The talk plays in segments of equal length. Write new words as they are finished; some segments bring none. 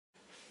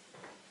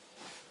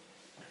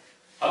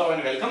Hello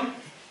and welcome.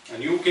 A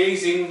new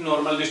case in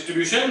normal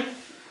distribution.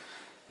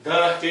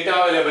 The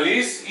data available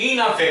is in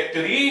a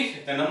factory.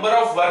 The number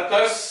of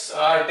workers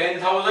are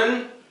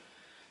 10,000.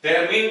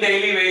 Their mean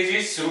daily wage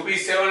is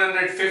rupees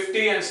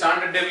 750 and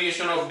standard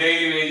deviation of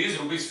daily wage is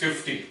rupees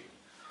 50.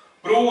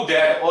 Prove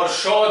that or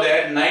show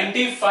that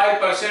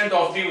 95%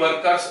 of the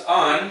workers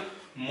earn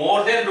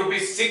more than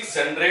rupees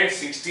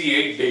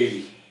 668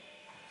 daily.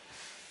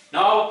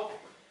 Now,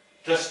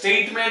 the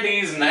statement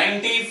is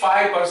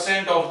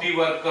 95% of the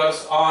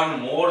workers earn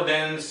more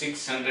than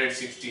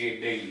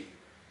 668 daily.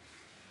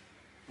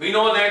 We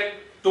know that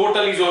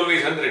total is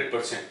always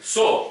 100%.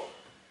 So,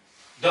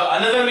 the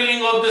another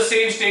meaning of the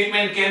same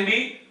statement can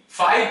be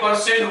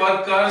 5%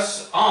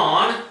 workers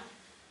earn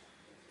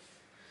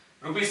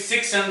rupees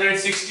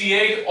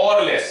 668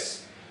 or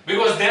less,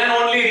 because then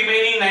only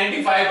remaining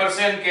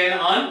 95% can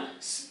earn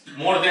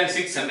more than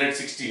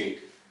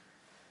 668.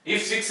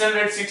 If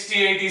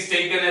 668 is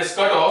taken as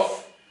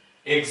cutoff,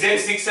 exact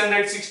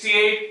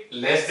 668,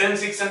 less than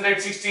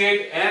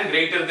 668 and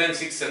greater than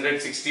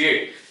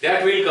 668,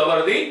 that will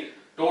cover the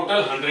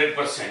total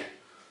 100%.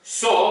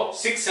 So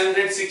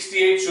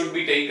 668 should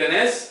be taken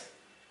as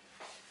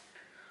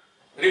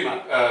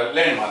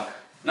landmark.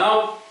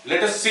 Now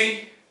let us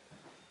see.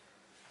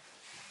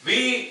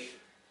 We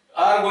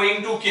are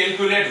going to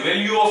calculate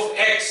value of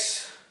x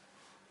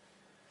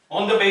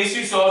on the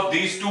basis of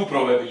these two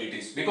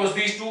probabilities, because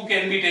these two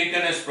can be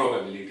taken as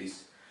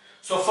probabilities.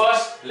 So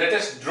first let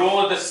us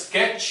draw the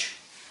sketch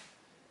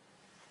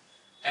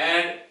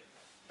and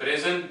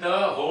present the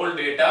whole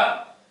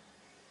data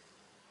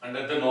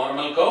under the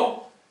normal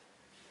curve.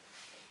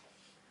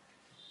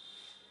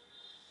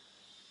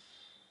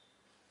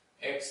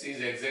 X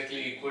is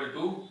exactly equal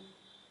to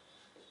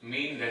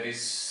mean, that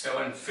is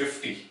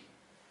 750.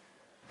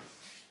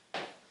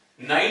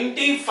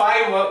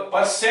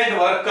 95%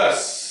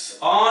 workers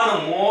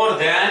earn more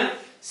than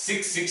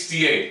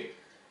 668.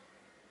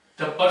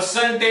 The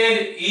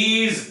percentage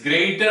is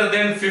greater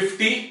than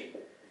 50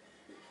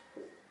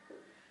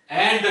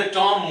 and the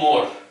term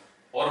more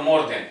or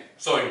more than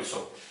so and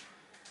so.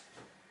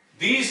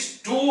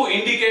 These two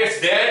indicates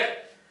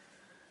that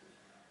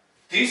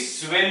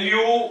this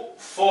value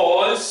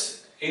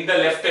falls in the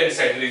left hand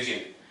side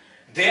region.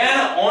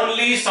 Then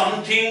only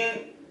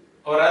something,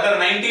 or rather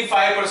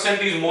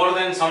 95% is more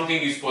than something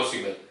is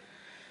possible.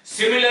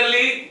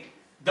 Similarly,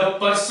 the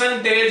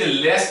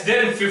percentage less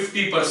than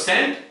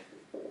 50%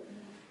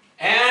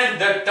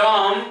 and the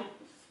term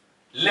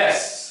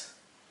less,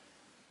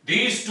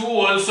 these two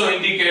also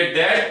indicate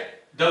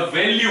that the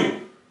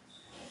value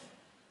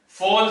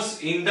falls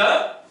in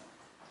the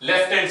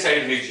left hand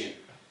side region.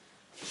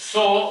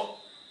 So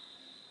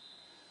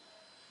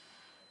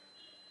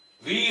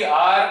we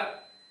are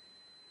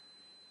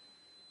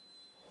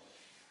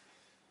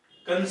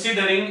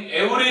considering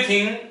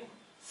everything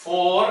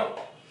for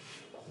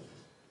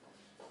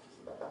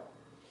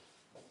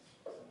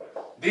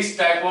this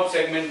type of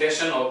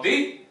segmentation of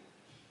the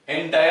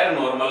entire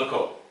normal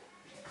curve.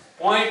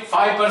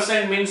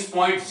 0.5% means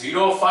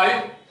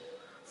 0.05,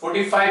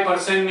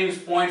 45% means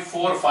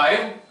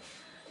 0.45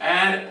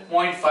 and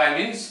 0.5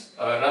 means,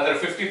 rather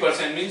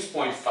 50% means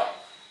 0.5.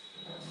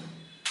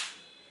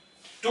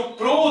 To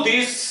prove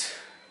this,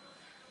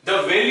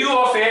 the value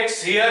of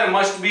x here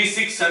must be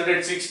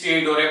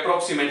 668 or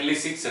approximately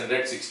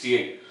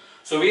 668.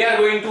 So we are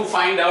going to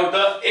find out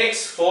the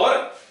x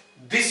for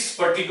this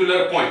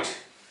particular point.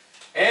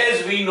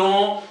 As we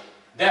know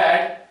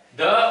that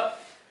the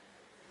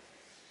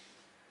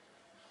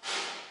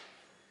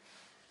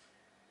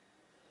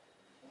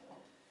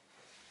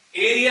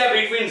area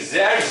between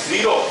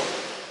Z0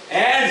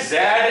 and Z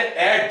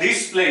at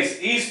this place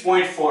is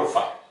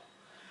 0.45.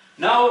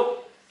 Now,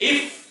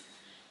 if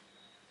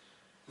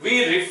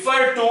we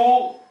refer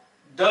to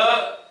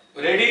the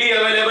readily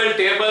available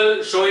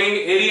table showing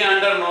area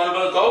under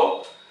normal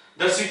curve,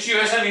 the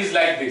situation is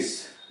like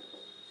this.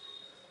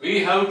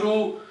 We have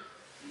to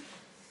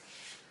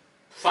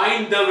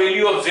find the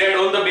value of Z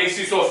on the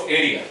basis of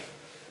area.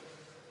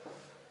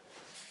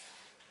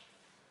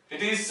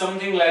 It is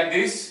something like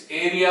this.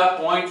 Area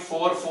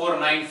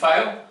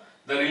 0.4495.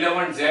 The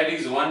relevant Z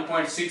is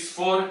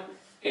 1.64.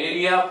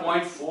 Area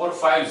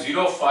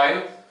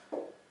 0.4505.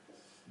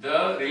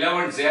 The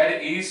relevant Z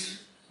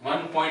is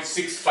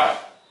 1.65.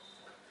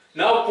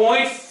 Now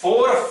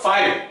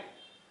 0.45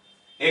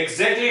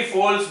 exactly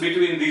falls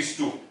between these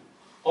two.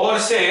 Or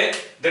say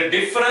the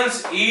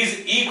difference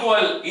is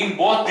equal in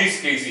both these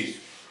cases.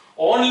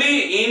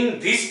 Only in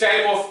this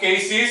type of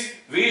cases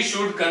we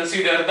should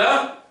consider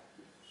the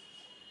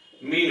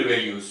mean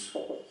values.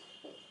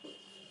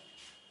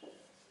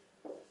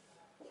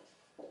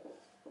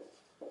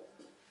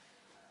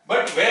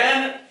 But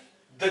when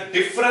the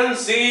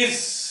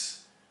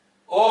differences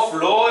of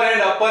lower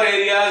and upper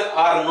areas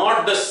are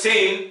not the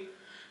same,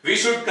 we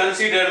should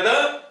consider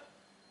the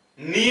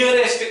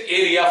nearest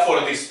area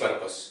for this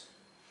purpose.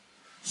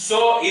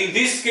 So in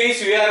this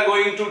case we are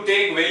going to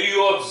take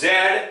value of Z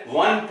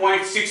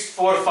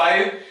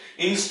 1.645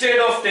 instead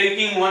of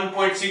taking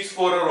 1.64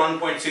 or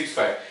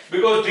 1.65,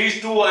 because these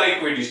two are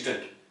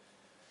equidistant.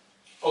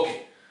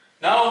 Okay.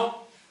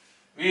 Now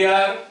we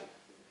are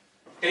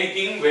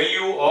taking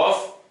value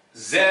of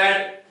Z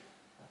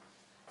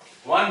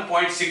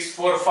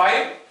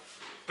 1.645.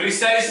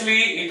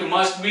 Precisely it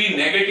must be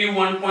negative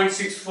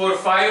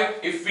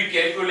 1.645 if we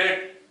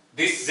calculate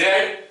this Z,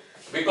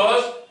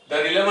 because the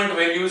relevant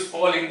values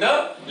fall in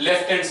the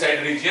left hand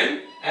side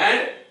region,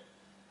 and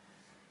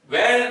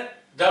when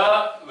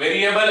the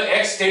variable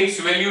x takes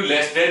value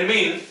less than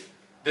mean,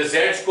 the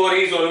Z score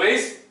is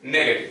always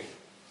negative.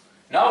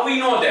 Now we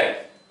know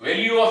that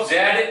value of Z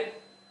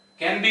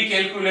can be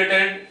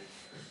calculated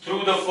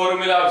through the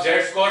formula of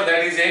Z score,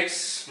 that is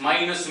x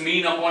minus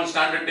mean upon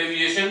standard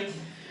deviation.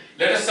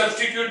 Let us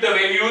substitute the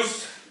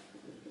values.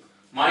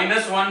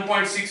 Minus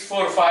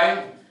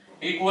 1.645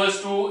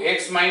 equals to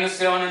x minus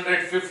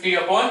 750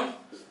 upon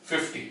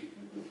 50.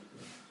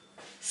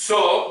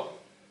 So,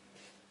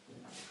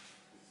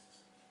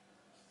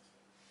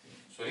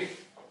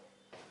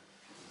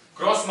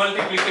 cross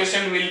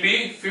multiplication will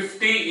be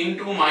 50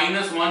 into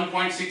minus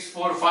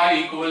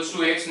 1.645 equals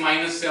to x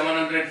minus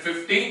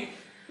 750.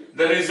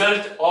 The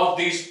result of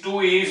these two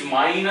is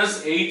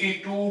minus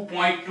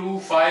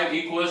 82.25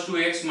 equals to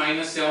x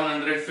minus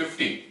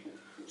 750.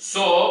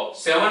 So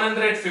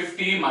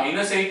 750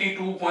 minus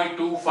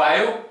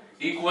 82.25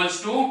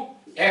 equals to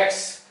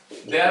x.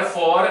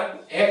 Therefore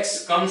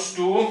x comes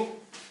to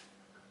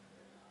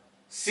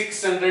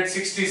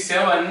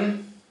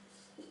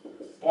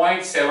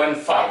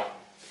 667.75.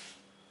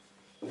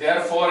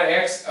 Therefore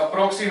x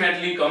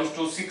approximately comes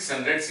to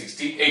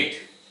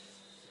 668.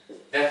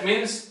 That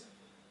means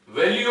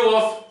value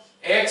of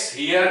x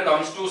here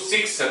comes to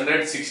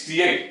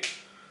 668.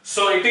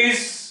 So it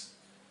is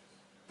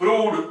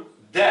proved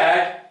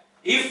that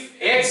if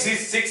x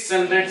is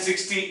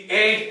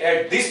 668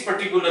 at this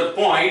particular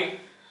point,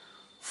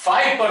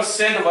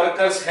 5%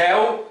 workers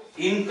have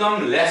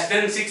income less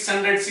than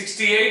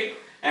 668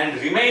 and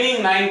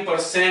remaining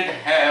 9%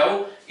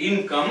 have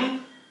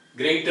income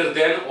greater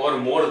than or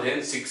more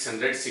than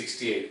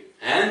 668.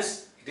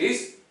 Hence it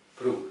is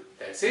proved.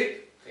 That's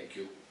it. Thank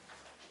you.